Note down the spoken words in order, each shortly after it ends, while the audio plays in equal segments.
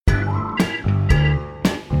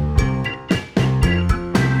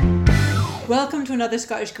Welcome to another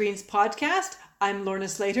Scottish Greens podcast. I'm Lorna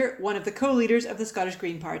Slater, one of the co-leaders of the Scottish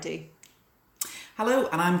Green Party. Hello,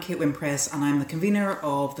 and I'm Kate Wimpress, and I'm the convener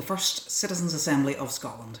of the First Citizens' Assembly of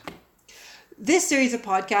Scotland. This series of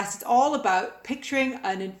podcasts is all about picturing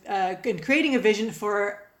and creating a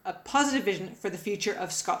positive vision for the future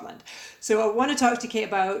of Scotland. So I want to talk to Kate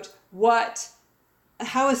about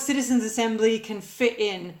how a Citizens' Assembly can fit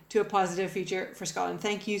in to a positive future for Scotland.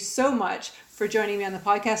 Thank you so much for joining me on the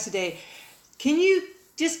podcast today. Can you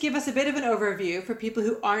just give us a bit of an overview for people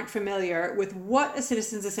who aren't familiar with what a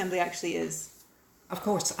Citizens' Assembly actually is? Of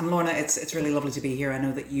course, and Lorna, it's really lovely to be here. I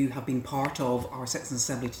know that you have been part of our Citizens'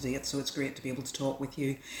 Assembly to date, so it's great to be able to talk with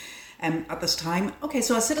you at this time. Okay,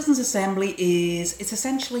 so a Citizens' Assembly it's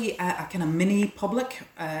essentially a kind of mini public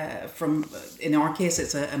in our case,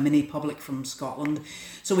 it's a mini public from Scotland.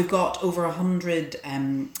 So we've got over 100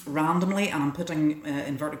 randomly, and I'm putting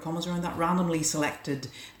inverted commas around that, randomly selected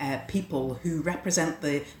people who represent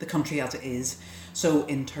the country as it is. So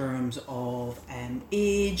in terms of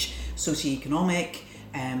age, socioeconomic,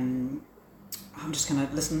 I'm just kind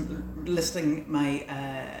of listing my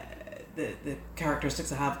the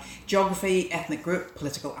characteristics I have: geography, ethnic group,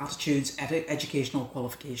 political attitudes, educational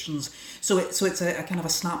qualifications. So it's a kind of a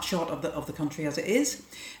snapshot of the country as it is,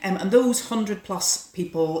 and those 100 plus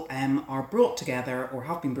people are brought together, or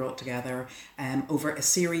have been brought together, over a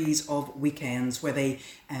series of weekends where they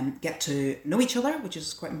get to know each other, which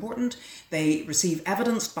is quite important. They receive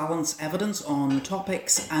balanced evidence on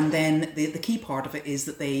topics, and then the key part of it is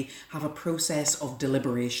that they have a process of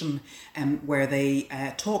deliberation where they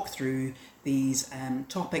talk through these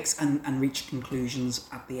topics and reach conclusions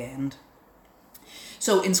at the end.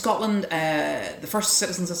 So in Scotland, the First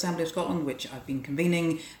Citizens' Assembly of Scotland, which I've been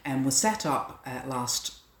convening, was set up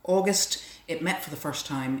last August. It met for the first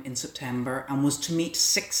time in September and was to meet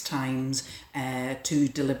 6 times to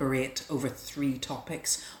deliberate over 3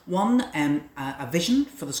 topics. One, a vision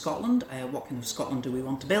for the Scotland. What kind of Scotland do we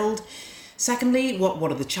want to build? Secondly,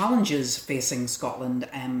 what are the challenges facing Scotland,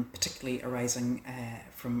 particularly arising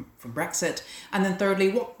from Brexit? And then thirdly,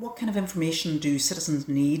 what kind of information do citizens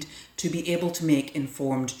need to be able to make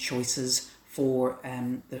informed choices for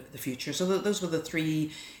the future? So those were the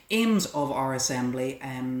 3 aims of our assembly,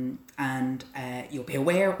 and you'll be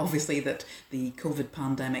aware, obviously, that the COVID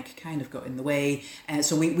pandemic kind of got in the way.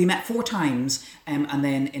 So we met 4 times, and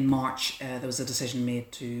then in March there was a decision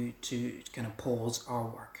made to kind of pause our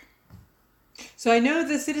work. So I know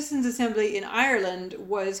the Citizens' Assembly in Ireland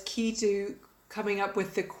was key to coming up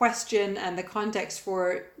with the question and the context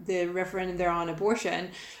for the referendum there on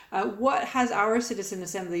abortion. What has our Citizen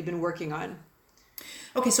Assembly been working on?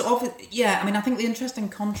 Okay, so I think the interesting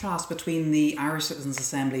contrast between the Irish Citizens'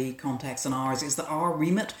 Assembly context and ours is that our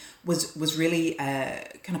remit was really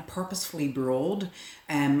kind of purposefully broad,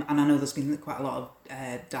 and I know there's been quite a lot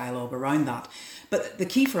of dialogue around that. But the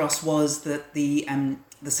key for us was that the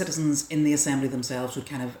citizens in the Assembly themselves would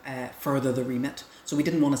kind of further the remit. So we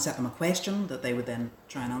didn't want to set them a question that they would then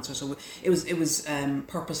try and answer. So it was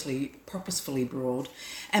purposefully broad.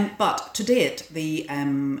 But to date,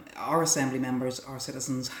 our Assembly members, our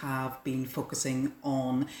citizens, have been focusing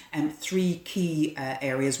on 3 key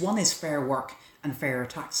areas. One is fair work and fairer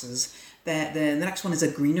taxes. The next one is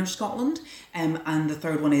a greener Scotland, and the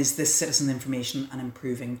third one is this citizen information and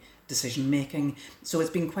improving decision making. So it's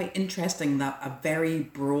been quite interesting that a very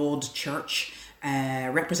broad church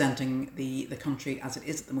representing the country as it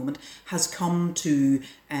is at the moment has come to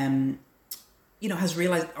has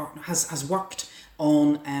realised or has worked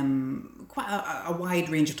on quite a wide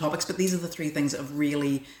range of topics, but these are the 3 things that have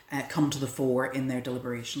really come to the fore in their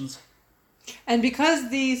deliberations. And because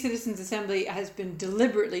the Citizens' Assembly has been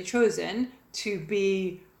deliberately chosen to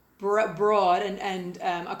be broad and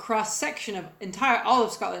a cross section of all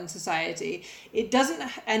of Scotland's society, it doesn't,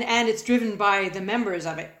 and it's driven by the members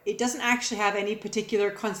of it. It doesn't actually have any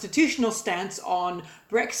particular constitutional stance on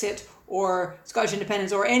Brexit or Scottish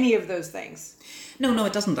independence or any of those things. No,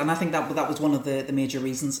 it doesn't, and I think that was one of the major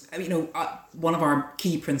reasons. One of our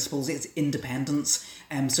key principles is independence.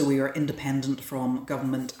 So we are independent from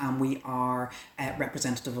government, and we are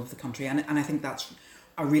representative of the country, and I think that's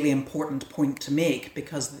a really important point to make,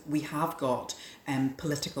 because we have got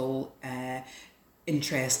political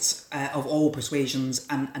interests of all persuasions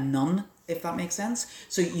and none, if that makes sense.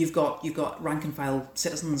 So you've got rank and file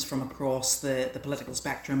citizens from across the political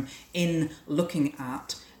spectrum in looking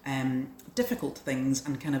at difficult things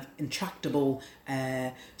and kind of intractable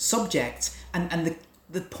subjects, and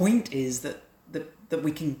the point is that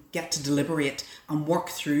we can get to deliberate and work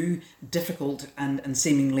through difficult and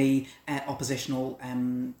seemingly oppositional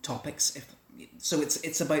topics. So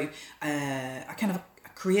it's about a kind of a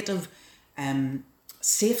creative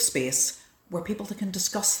safe space where people can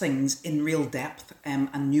discuss things in real depth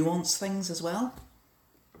and nuance things as well.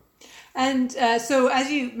 And so,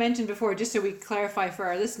 as you mentioned before, just so we clarify for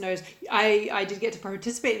our listeners, I did get to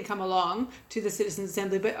participate and come along to the Citizens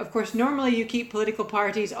Assembly, but of course, normally you keep political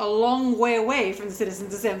parties a long way away from the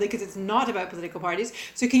Citizens Assembly because it's not about political parties.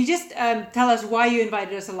 So can you just tell us why you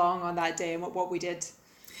invited us along on that day and what we did?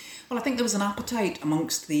 Well, I think there was an appetite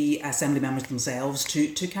amongst the Assembly members themselves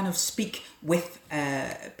to kind of speak with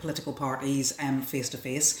political parties face to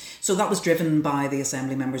face. So that was driven by the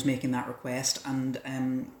Assembly members making that request,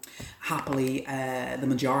 and happily the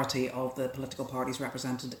majority of the political parties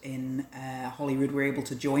represented in Holyrood were able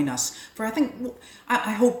to join us for,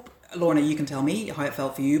 I hope, Lorna, you can tell me how it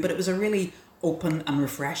felt for you, but it was a really open and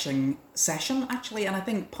refreshing session, actually, and I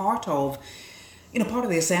think part of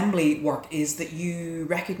the Assembly work is that you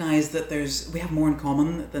recognise that we have more in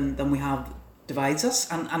common than we have divides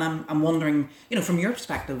us. And I'm wondering, from your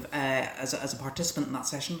perspective as a participant in that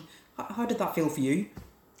session, how did that feel for you?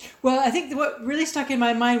 Well, I think what really stuck in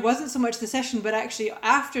my mind wasn't so much the session, but actually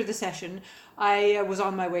after the session, I was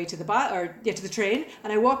on my way to the train,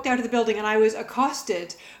 and I walked out of the building and I was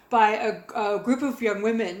accosted by a group of young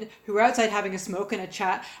women who were outside having a smoke and a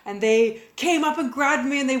chat, and they came up and grabbed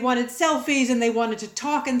me and they wanted selfies and they wanted to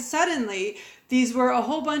talk, and suddenly these were a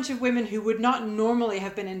whole bunch of women who would not normally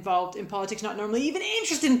have been involved in politics, not normally even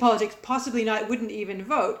interested in politics, possibly not, wouldn't even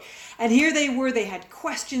vote. And here they were, they had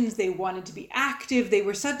questions, they wanted to be active, they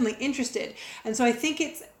were suddenly interested. And so I think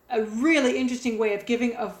it's a really interesting way of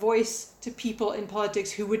giving a voice to people in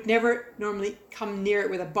politics who would never normally come near it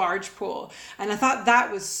with a barge pole. And I thought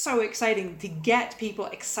that was so exciting, to get people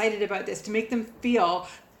excited about this, to make them feel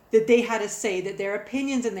that they had a say, that their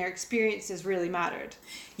opinions and their experiences really mattered.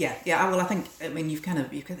 Yeah. Well, you've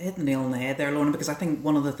hit the nail on the head there, Lorna, because I think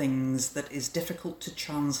one of the things that is difficult to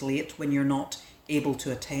translate when you're not able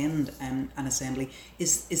to attend an assembly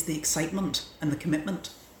is the excitement and the commitment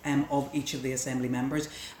of each of the assembly members.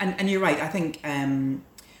 And you're right, I think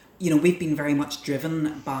we've been very much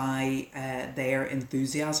driven by their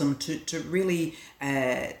enthusiasm to really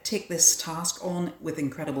take this task on with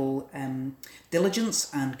incredible diligence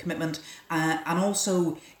and commitment, and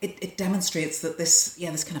also it demonstrates that this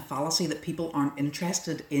kind of fallacy that people aren't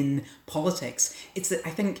interested in politics. It's that I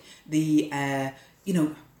think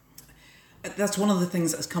that's one of the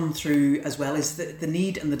things that has come through as well, is the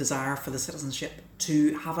need and the desire for the citizenship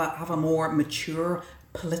to have a more mature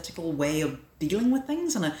political way of dealing with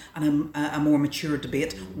things, and a more mature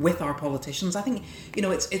debate with our politicians. I think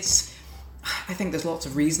I think there's lots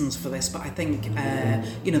of reasons for this, but I think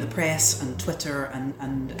the press and Twitter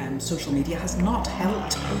and social media has not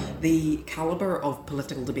helped the caliber of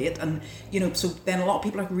political debate, and so then a lot of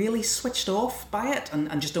people are really switched off by it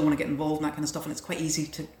and just don't want to get involved in that kind of stuff, and it's quite easy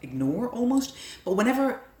to ignore almost. But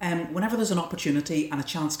whenever there's an opportunity and a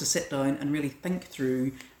chance to sit down and really think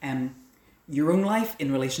through your own life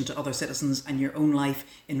in relation to other citizens and your own life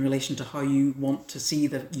in relation to how you want to see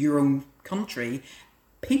your own country,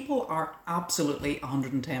 people are absolutely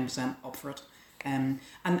 110% up for it, and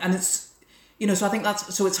it's so I think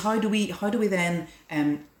it's how do we then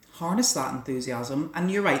harness that enthusiasm?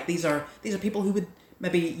 And you're right, these are people who would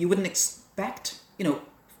maybe you wouldn't expect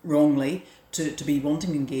wrongly to be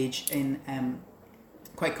wanting to engage in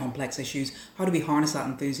quite complex issues. How do we harness that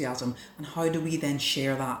enthusiasm, and how do we then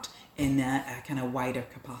share that in a kind of wider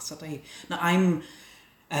capacity? Now, I'm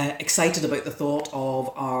excited about the thought of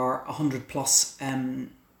our 100 plus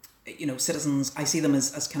citizens. I see them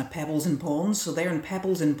as kind of pebbles in ponds. So they're in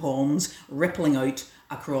pebbles in ponds rippling out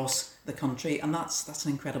across the country, and that's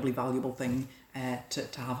an incredibly valuable thing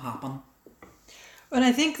to have happen. And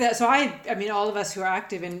I think that, all of us who are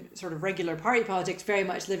active in sort of regular party politics very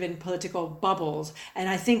much live in political bubbles. And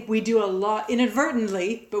I think we do a lot,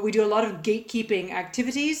 inadvertently, but we do a lot of gatekeeping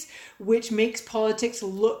activities, which makes politics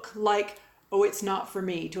look like, oh, it's not for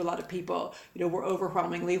me to a lot of people. We're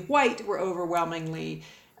overwhelmingly white, we're overwhelmingly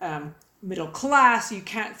middle class. You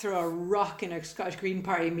can't throw a rock in a Scottish Green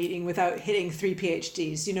Party meeting without hitting 3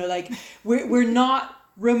 PhDs. We're not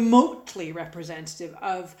remotely representative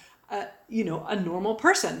of a normal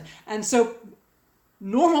person. And so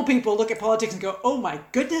normal people look at politics and go, oh my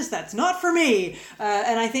goodness, that's not for me.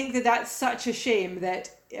 And I think that that's such a shame that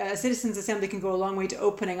Citizens Assembly can go a long way to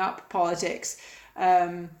opening up politics.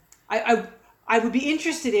 I would be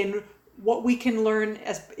interested in what we can learn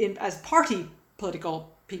as party political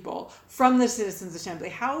people from the Citizens Assembly.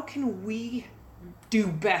 How can we do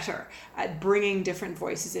better at bringing different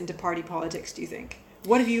voices into party politics, do you think?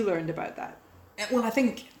 What have you learned about that? Well, I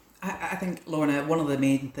think, Lorna, one of the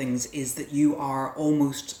main things is that you are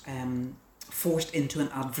almost forced into an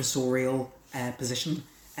adversarial position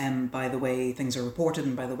by the way things are reported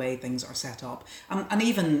and by the way things are set up. And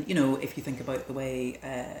even, you know, if you think about the way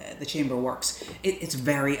the chamber works, it's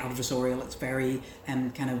very adversarial. It's very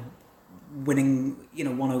kind of winning, you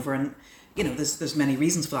know, one over. And, you know, there's many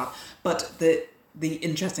reasons for that. But the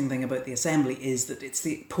interesting thing about the Assembly is that it's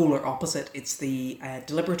the polar opposite. It's the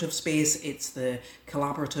deliberative space. It's the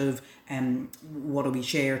collaborative, what do we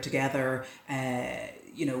share together,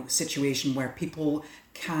 you know, situation where people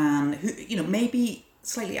can, who, you know, maybe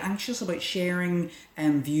slightly anxious about sharing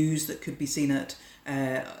views that could be seen at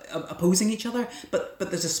opposing each other, but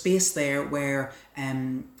there's a space there where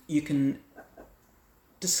you can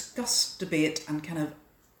discuss, debate, and kind of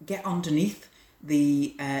get underneath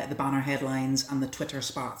the banner headlines and the Twitter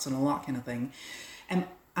spats and all that kind of thing. And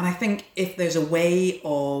I think if there's a way,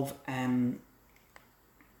 I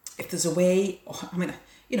mean,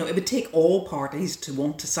 you know, it would take all parties to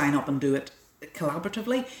want to sign up and do it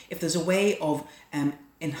collaboratively. If there's a way of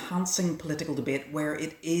enhancing political debate where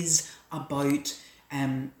it is about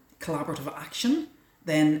collaborative action,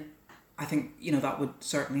 then I think, you know, that would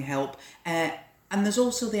certainly help. And there's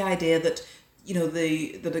also the idea that, you know,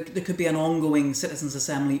 that there could be an ongoing citizens'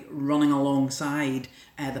 assembly running alongside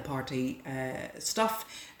the party stuff,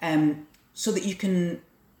 so that you can,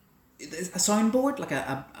 a soundboard, like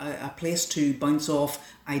a place to bounce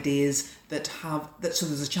off ideas that so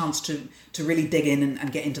there's a chance to really dig in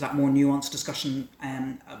and get into that more nuanced discussion.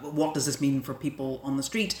 What does this mean for people on the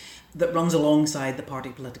street, that runs alongside the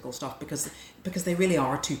party political stuff, because they really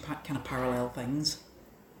are two kind of parallel things.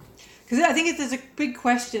 Because I think there's a big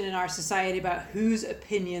question in our society about whose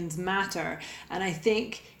opinions matter. And I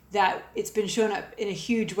think that it's been shown up in a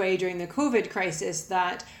huge way during the COVID crisis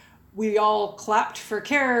that we all clapped for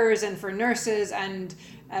carers and for nurses, and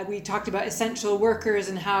we talked about essential workers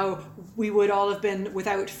and how we would all have been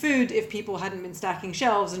without food if people hadn't been stacking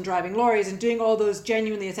shelves and driving lorries and doing all those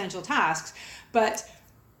genuinely essential tasks. But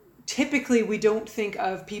typically we don't think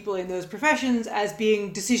of people in those professions as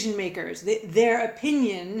being decision makers. Their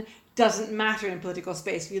opinion doesn't matter in political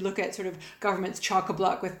space. If you look at sort of government's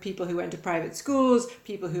chock-a-block with people who went to private schools,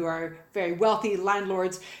 people who are very wealthy,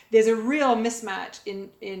 landlords, there's a real mismatch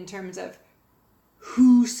in terms of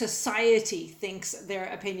who society thinks their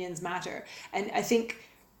opinions matter. And I think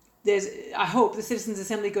I hope the Citizens'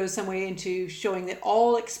 Assembly goes some way into showing that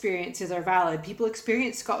all experiences are valid. People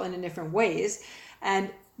experience Scotland in different ways, and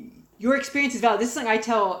your experience is valid. This is something I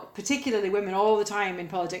tell particularly women all the time in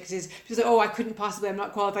politics, is people say, oh, I couldn't possibly, I'm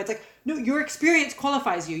not qualified. It's like, no, your experience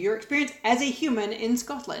qualifies you. Your experience as a human in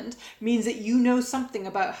Scotland means that you know something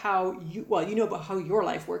about you know about how your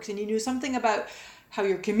life works, and you know something about how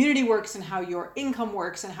your community works and how your income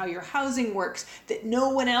works and how your housing works that no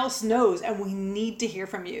one else knows, and we need to hear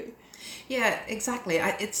from you. Yeah, exactly.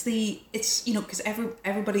 It's you know, because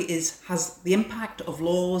everybody has the impact of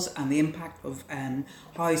laws and the impact of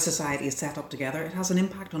how society is set up together. It has an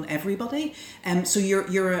impact on everybody. So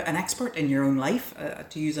you're an expert in your own life,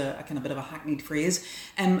 to use a kind of bit of a hackneyed phrase.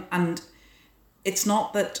 And it's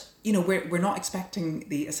not that, you know, we're not expecting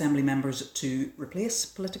the Assembly members to replace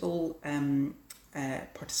political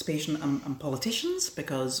participation and politicians,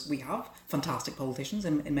 because we have fantastic politicians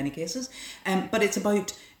in many cases. But it's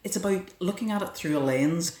about looking at it through a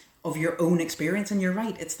lens of your own experience. And you're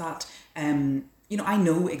right, it's that, you know, I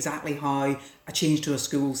know exactly how a change to a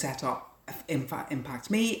school setup impacts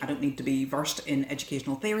me. I don't need to be versed in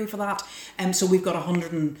educational theory for that. So we've got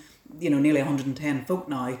nearly 110 folk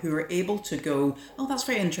now who are able to go, oh, that's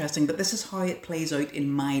very interesting, but this is how it plays out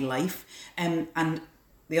in my life. And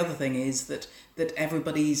the other thing is that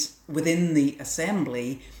everybody's within the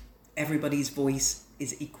Assembly, everybody's voice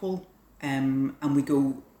is equal, and we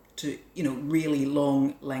go to, you know, really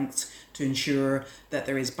long lengths to ensure that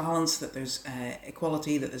there is balance, that there's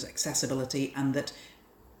equality, that there's accessibility, and that,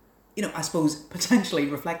 you know, I suppose potentially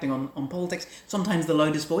reflecting on politics, sometimes the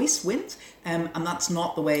loudest voice wins, and that's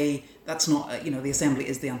not the way. That's not, you know, the Assembly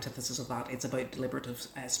is the antithesis of that. It's about deliberative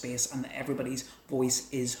space, and that everybody's voice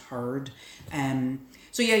is heard.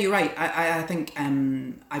 So yeah, you're right. I think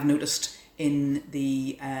I've noticed in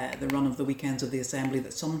the run of the weekends of the Assembly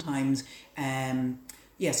that sometimes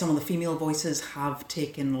some of the female voices have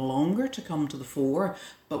taken longer to come to the fore,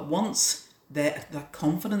 but once the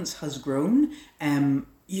confidence has grown,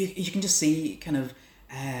 you can just see kind of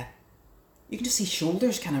you can just see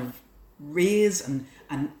shoulders kind of raise and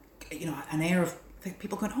you know, an air of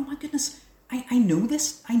people going, oh my goodness, I know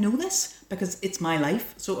this because it's my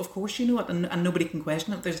life, so of course you know it, and nobody can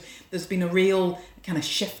question it. There's been a real kind of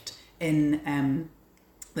shift in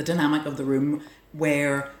the dynamic of the room,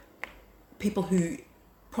 where people who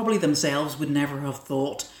probably themselves would never have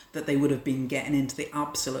thought that they would have been getting into the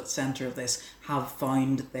absolute centre of this, have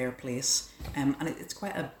found their place. And it's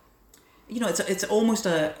quite a, it's almost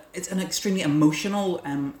it's an extremely emotional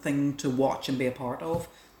thing to watch and be a part of.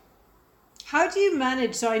 How do you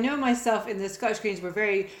manage? So I know myself in the Scottish Greens, we're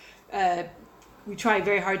very, we try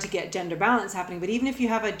very hard to get gender balance happening, but even if you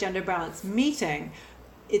have a gender balance meeting,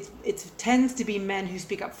 it tends to be men who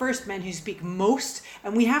speak up first, men who speak most,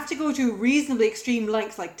 and we have to go to reasonably extreme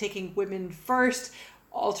lengths, like taking women first,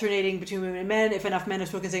 alternating between women and men. If enough men have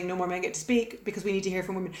spoken, saying no more men get to speak because we need to hear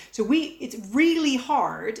from women. So it's really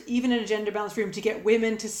hard, even in a gender balanced room, to get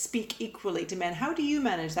women to speak equally to men. How do you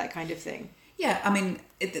manage that kind of thing? Yeah, I mean,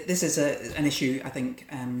 this is an issue, I think,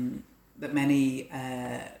 that many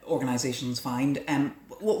organisations find.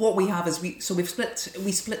 What we have is we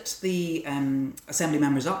split the assembly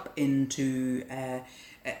members up into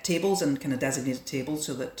tables and kind of designated tables,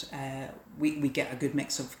 so that we get a good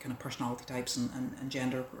mix of kind of personality types and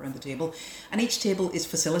gender around the table. And each table is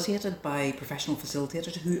facilitated by professional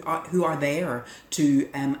facilitators who are there to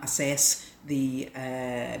assess the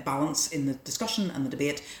balance in the discussion and the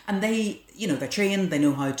debate. And they're trained, they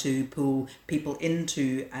know how to pull people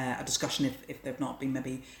into a discussion if they've not been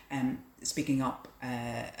maybe speaking up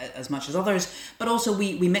as much as others. But also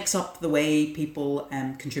we mix up the way people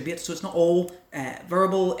contribute, so it's not all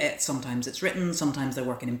verbal. Sometimes it's written, sometimes they're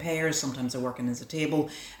working in pairs, sometimes they're working as a table,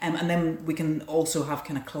 and then we can also have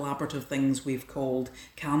kind of collaborative things we've called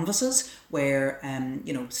canvases, where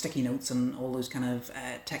sticky notes and all those kind of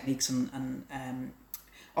techniques and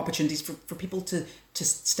opportunities for people to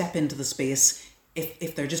step into the space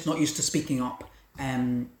if they're just not used to speaking up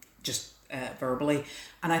verbally.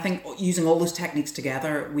 And I think using all those techniques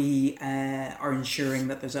together, we are ensuring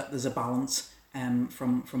that there's a balance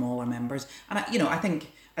from all our members. And I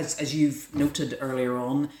think as you've noted earlier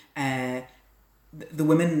on, the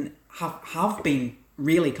women have been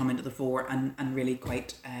really coming to the fore and really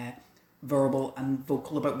quite verbal and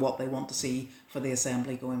vocal about what they want to see for the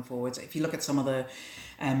Assembly going forwards. If you look at some of the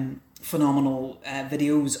phenomenal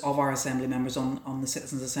videos of our Assembly members on the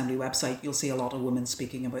Citizens Assembly website, you'll see a lot of women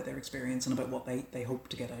speaking about their experience and about what they hope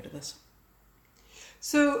to get out of this.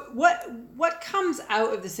 So what comes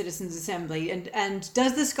out of the Citizens Assembly, and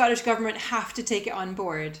does the Scottish Government have to take it on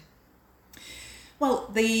board?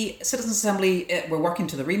 Well, the Citizens Assembly, we're working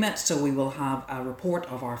to the remit, so we will have a report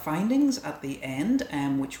of our findings at the end,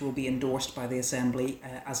 which will be endorsed by the Assembly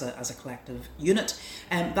as a collective unit.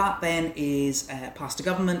 That then is passed to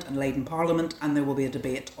Government and laid in Parliament, and there will be a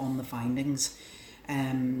debate on the findings.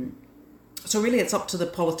 So really it's up to the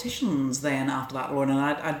politicians then after that, Lauren,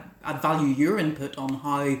 and I'd value your input on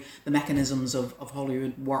how the mechanisms of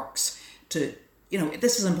Holyrood works to,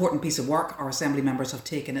 this is an important piece of work. Our Assembly members have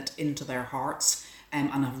taken it into their hearts and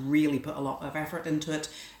have really put a lot of effort into it.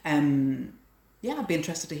 I'd be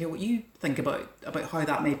interested to hear what you think about how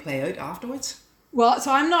that may play out afterwards. Well,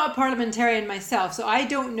 so I'm not a parliamentarian myself, so I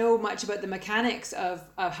don't know much about the mechanics of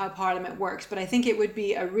how Parliament works, but I think it would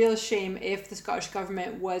be a real shame if the Scottish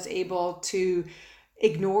Government was able to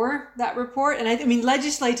ignore that report. And I mean,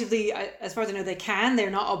 legislatively, as far as I know, they can. They're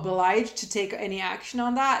not obliged to take any action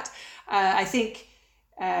on that. I think,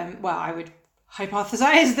 I would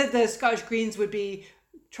hypothesize that the Scottish Greens would be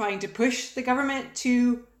trying to push the government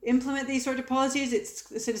to implement these sort of policies. It's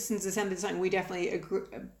the Citizens Assembly, something we definitely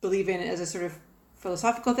believe in as a sort of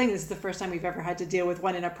philosophical thing. This is the first time we've ever had to deal with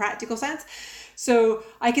one in a practical sense. So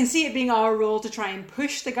I can see it being our role to try and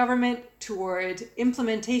push the government toward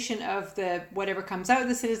implementation of the whatever comes out of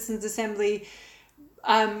the Citizens Assembly.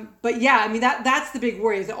 But yeah, I mean, that's the big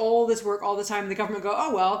worry, is that all this work all the time, the government go,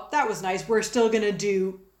 oh, well, that was nice. We're still going to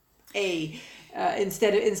do A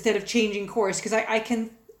instead of changing course. Because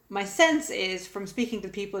my sense is from speaking to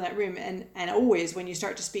people in that room, and always when you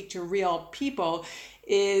start to speak to real people,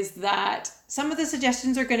 is that some of the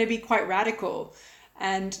suggestions are going to be quite radical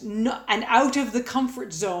and out of the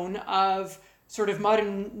comfort zone of sort of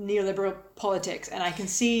modern neoliberal politics. And I can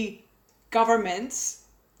see governments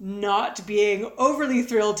not being overly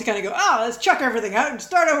thrilled to kind of go, let's chuck everything out and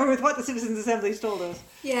start over with what the Citizens Assembly's told us.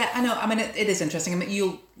 Yeah, I know. I mean, it is interesting. I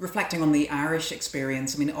mean, reflecting on the Irish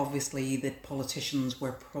experience, I mean, obviously the politicians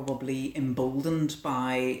were probably emboldened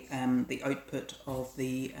by the output of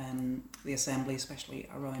the Assembly, especially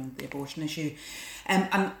around the abortion issue. And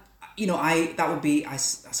that would be, I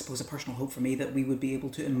suppose, a personal hope for me, that we would be able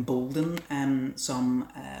to embolden some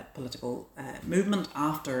political movement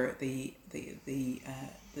after the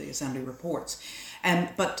Assembly reports,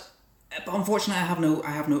 but unfortunately,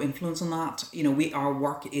 I have no influence on that. Our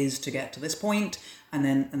work is to get to this point, and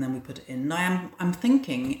then we put it in. Now, I'm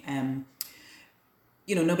thinking,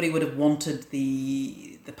 nobody would have wanted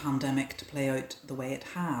the pandemic to play out the way it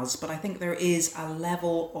has, but I think there is a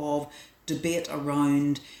level of debate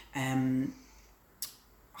around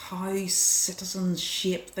how citizens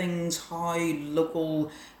shape things, how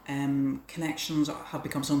local connections have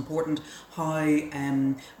become so important, how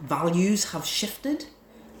values have shifted.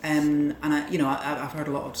 And I've heard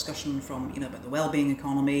a lot of discussion from about the well-being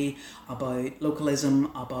economy, about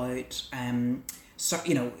localism, about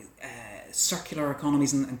circular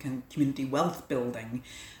economies and community wealth building,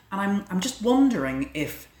 and I'm just wondering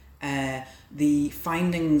if the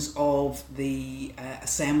findings of the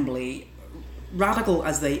Assembly, radical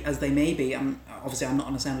as they may be, obviously I'm not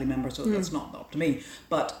an Assembly member, so that's not up to me,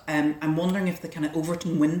 but I'm wondering if the kind of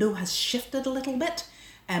Overton window has shifted a little bit,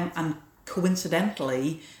 and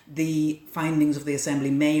coincidentally the findings of the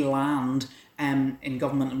Assembly may land in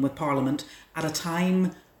government and with Parliament at a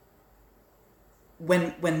time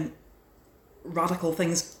when radical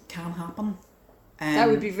things can happen. That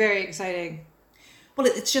would be very exciting. Well,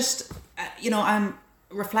 it's just, I'm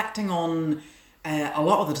reflecting on a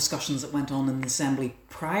lot of the discussions that went on in the Assembly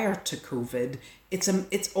prior to COVID.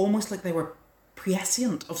 It's almost like they were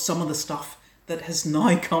prescient of some of the stuff that has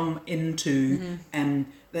now come into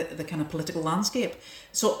the kind of political landscape.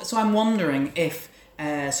 So I'm wondering if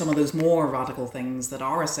some of those more radical things that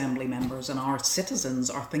our Assembly members and our citizens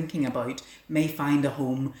are thinking about may find a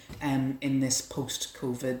home in this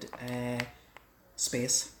post-COVID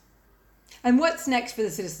space. And what's next for the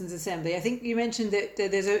Citizens' Assembly? I think you mentioned that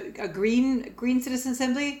there's a green Citizens'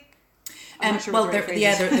 Assembly. There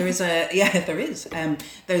is.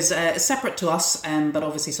 There's separate to us, but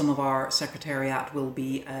obviously some of our secretariat will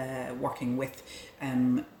be working with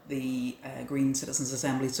the Green Citizens'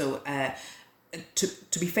 Assembly. So.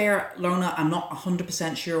 To be fair, Lorna, I'm not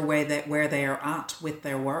 100% sure where they are at with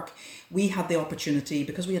their work. We had the opportunity,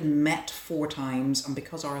 because we had met 4 times and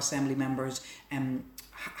because our Assembly members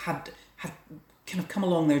had kind of come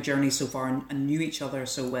along their journey so far and knew each other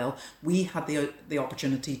so well, we had the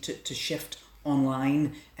opportunity to shift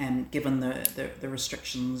online, given the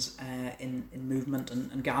restrictions in movement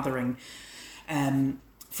and gathering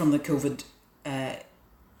from the COVID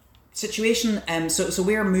situation. So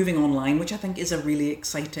we're moving online, which I think is a really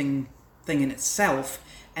exciting thing in itself.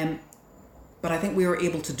 But I think we were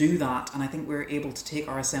able to do that, and I think we're able to take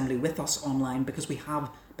our Assembly with us online because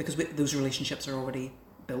those relationships are already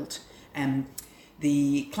built.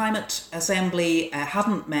 The Climate Assembly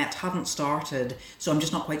hadn't started, so I'm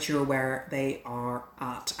just not quite sure where they are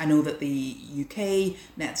at. I know that the UK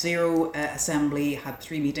Net Zero Assembly had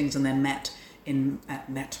 3 meetings and then met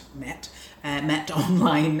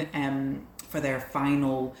online for their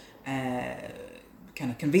final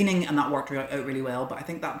kind of convening, and that worked out really well. But I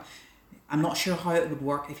think that I'm not sure how it would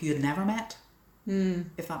work if you had never met.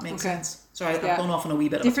 If that makes sense. Sorry, I've gone off on a wee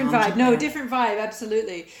bit different of a tangent vibe. No, there. different vibe,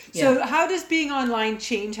 absolutely. So how does being online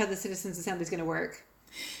change how the Citizens' Assembly is going to work?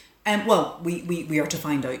 Well, we are to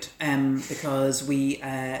find out, because we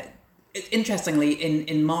interestingly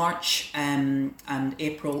in March and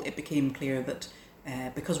April it became clear that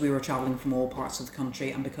because we were travelling from all parts of the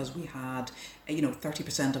country, and because we had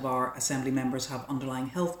 30% of our Assembly members have underlying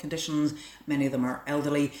health conditions, many of them are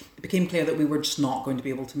elderly, it became clear that we were just not going to be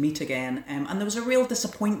able to meet again, and there was a real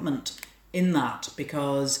disappointment in that,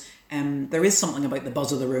 because there is something about the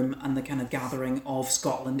buzz of the room and the kind of gathering of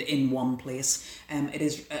Scotland in one place. It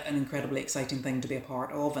is an incredibly exciting thing to be a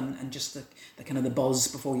part of, and just the kind of the buzz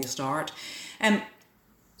before you start.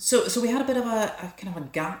 So we had a bit of a kind of a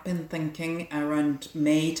gap in thinking around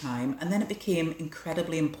May time, and then it became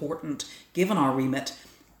incredibly important, given our remit,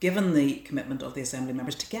 given the commitment of the Assembly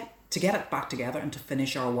members, to get it back together and to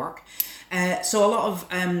finish our work. So a lot of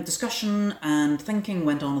discussion and thinking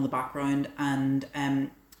went on in the background, and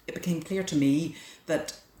it became clear to me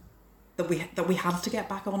that we had to get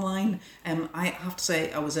back online. I have to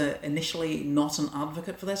say I was initially not an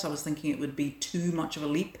advocate for this. I was thinking it would be too much of a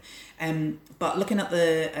leap. But looking at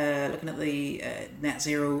the Net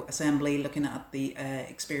Zero Assembly, looking at the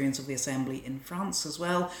experience of the Assembly in France as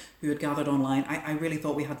well, who had gathered online, I really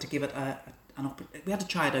thought we had to give it we had to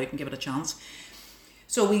try it out and give it a chance.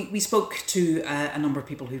 So we spoke to a number of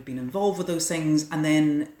people who've been involved with those things, and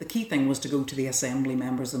then the key thing was to go to the Assembly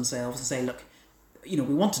members themselves and say, look, we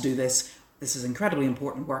want to do this. This is incredibly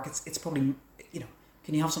important work. It's probably,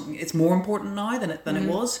 can you have something? It's more important now than it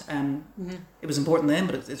was. It was important then,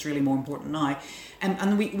 but it's really more important now.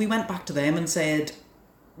 And we went back to them and said,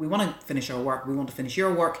 we want to finish our work. We want to finish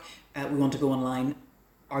your work. We want to go online.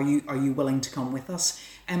 Are you willing to come with us?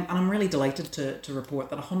 And I'm really delighted to report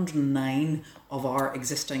that 109 of our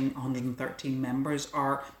existing 113 members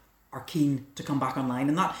are keen to come back online,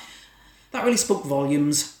 and that really spoke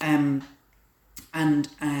volumes, and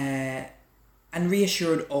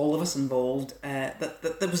reassured all of us involved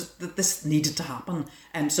that this needed to happen.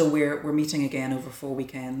 And so we're meeting again over 4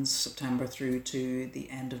 weekends, September through to the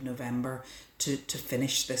end of November, to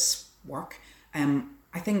finish this work.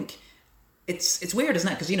 I think it's weird, isn't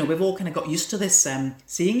it? Because we've all kind of got used to this,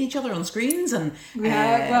 seeing each other on screens, and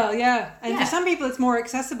and for some people it's more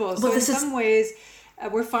accessible. So in some ways,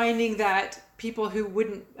 we're finding that people who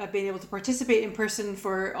wouldn't have been able to participate in person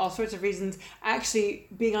for all sorts of reasons, actually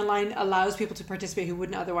being online allows people to participate who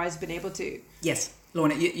wouldn't otherwise have been able to. Yes,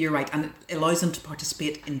 Lorna, you're right, and it allows them to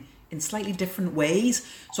participate in slightly different ways.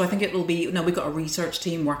 So I think it will be, we've got a research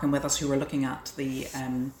team working with us who are looking at the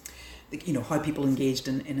how people engaged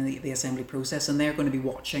in the assembly process, and they're going to be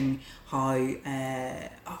watching how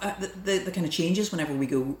the kind of changes whenever we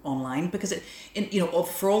go online, because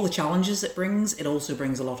for all the challenges it brings, it also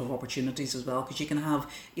brings a lot of opportunities as well, because you can have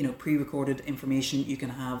pre-recorded information, you can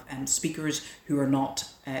have speakers who are not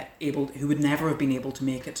who would never have been able to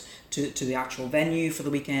make it to the actual venue for the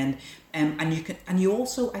weekend, and you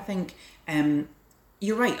also, I think,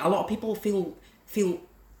 you're right, a lot of people feel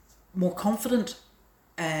more confident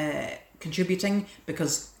contributing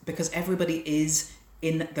because everybody is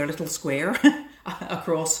in their little square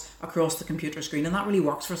across the computer screen, and that really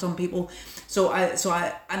works for some people. So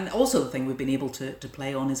I and also the thing we've been able to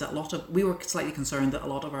play on is that we were slightly concerned that a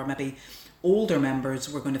lot of our maybe older members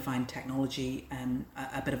were going to find technology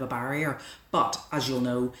a bit of a barrier, but as you'll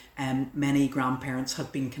know, many grandparents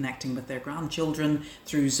have been connecting with their grandchildren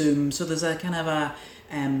through Zoom, so there's a kind of a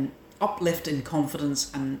uplift in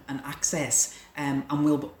confidence and access, and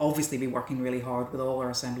we'll obviously be working really hard with all our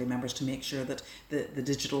assembly members to make sure that the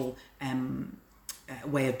digital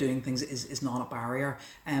way of doing things is not a barrier,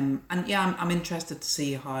 and I'm interested to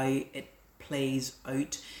see how it plays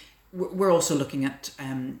out. We're also looking at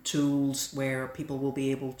tools where people will be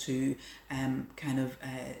able to kind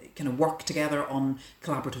of work together on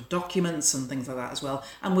collaborative documents and things like that as well,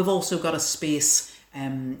 and we've also got a space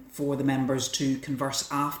for the members to converse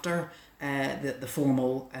after the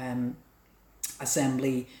formal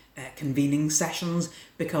assembly convening sessions,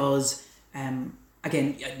 because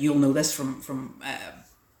again, you'll know this from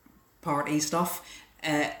party stuff,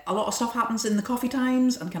 a lot of stuff happens in the coffee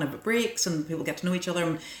times and kind of breaks, and people get to know each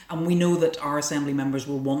other, and we know that our assembly members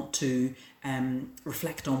will want to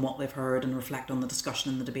reflect on what they've heard and reflect on the discussion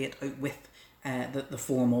and the debate out with the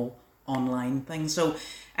formal online thing. So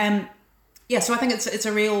so I think it's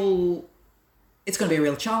going to be a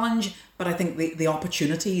real challenge, but I think the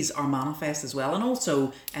opportunities are manifest as well, and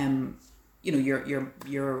also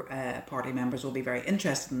your party members will be very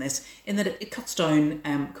interested in this, in that it cuts down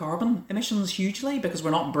carbon emissions hugely, because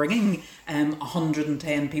we're not bringing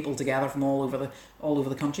 110 people together from all over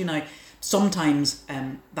the country. Now, sometimes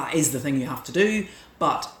that is the thing you have to do,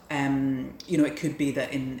 but it could be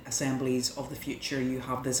that in assemblies of the future you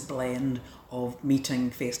have this blend of meeting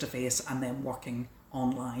face to face and then working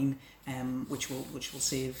online, which will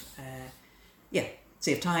save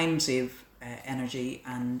time, save energy,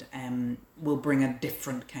 and will bring a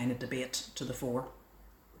different kind of debate to the fore.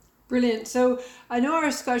 Brilliant. So I know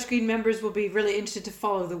our Scottish Green members will be really interested to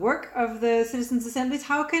follow the work of the Citizens' Assemblies.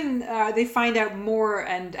 How can they find out more,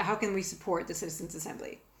 and how can we support the Citizens'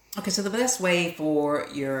 Assembly? Okay, so the best way for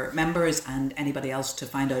your members and anybody else to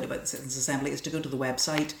find out about the Citizens' Assembly is to go to the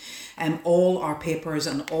website. All our papers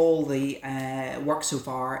and all the work so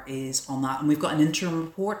far is on that, and we've got an interim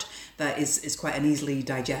report that is quite an easily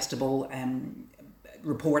digestible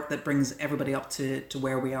report that brings everybody up to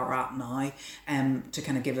where we are at now, to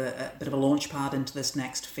kind of give a bit of a launch pad into this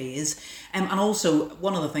next phase. And also,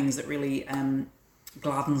 one of the things that really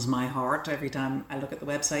gladdens my heart every time I look at the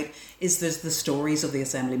website is there's the stories of the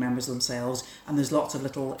assembly members themselves, and there's lots of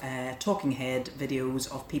little talking head videos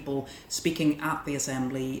of people speaking at the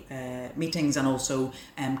assembly meetings, and also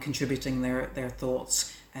contributing their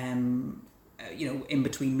thoughts in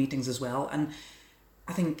between meetings as well. And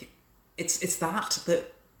I think it's that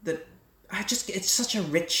it's such a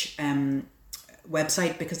rich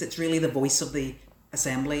website, because it's really the voice of the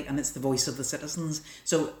assembly, and it's the voice of the citizens.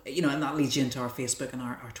 So and that leads you into our Facebook and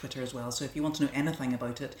our Twitter as well. So if you want to know anything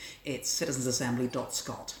about it, it's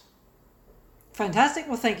citizensassembly.scot. Fantastic.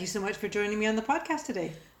 Well, thank you so much for joining me on the podcast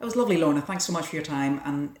today. It was lovely, Lorna. Thanks so much for your time.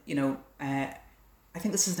 And I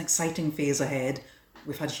think this is an exciting phase ahead.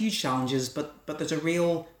 We've had huge challenges, but there's a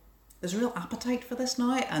real appetite for this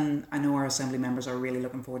now, and I know our assembly members are really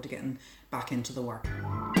looking forward to getting back into the work.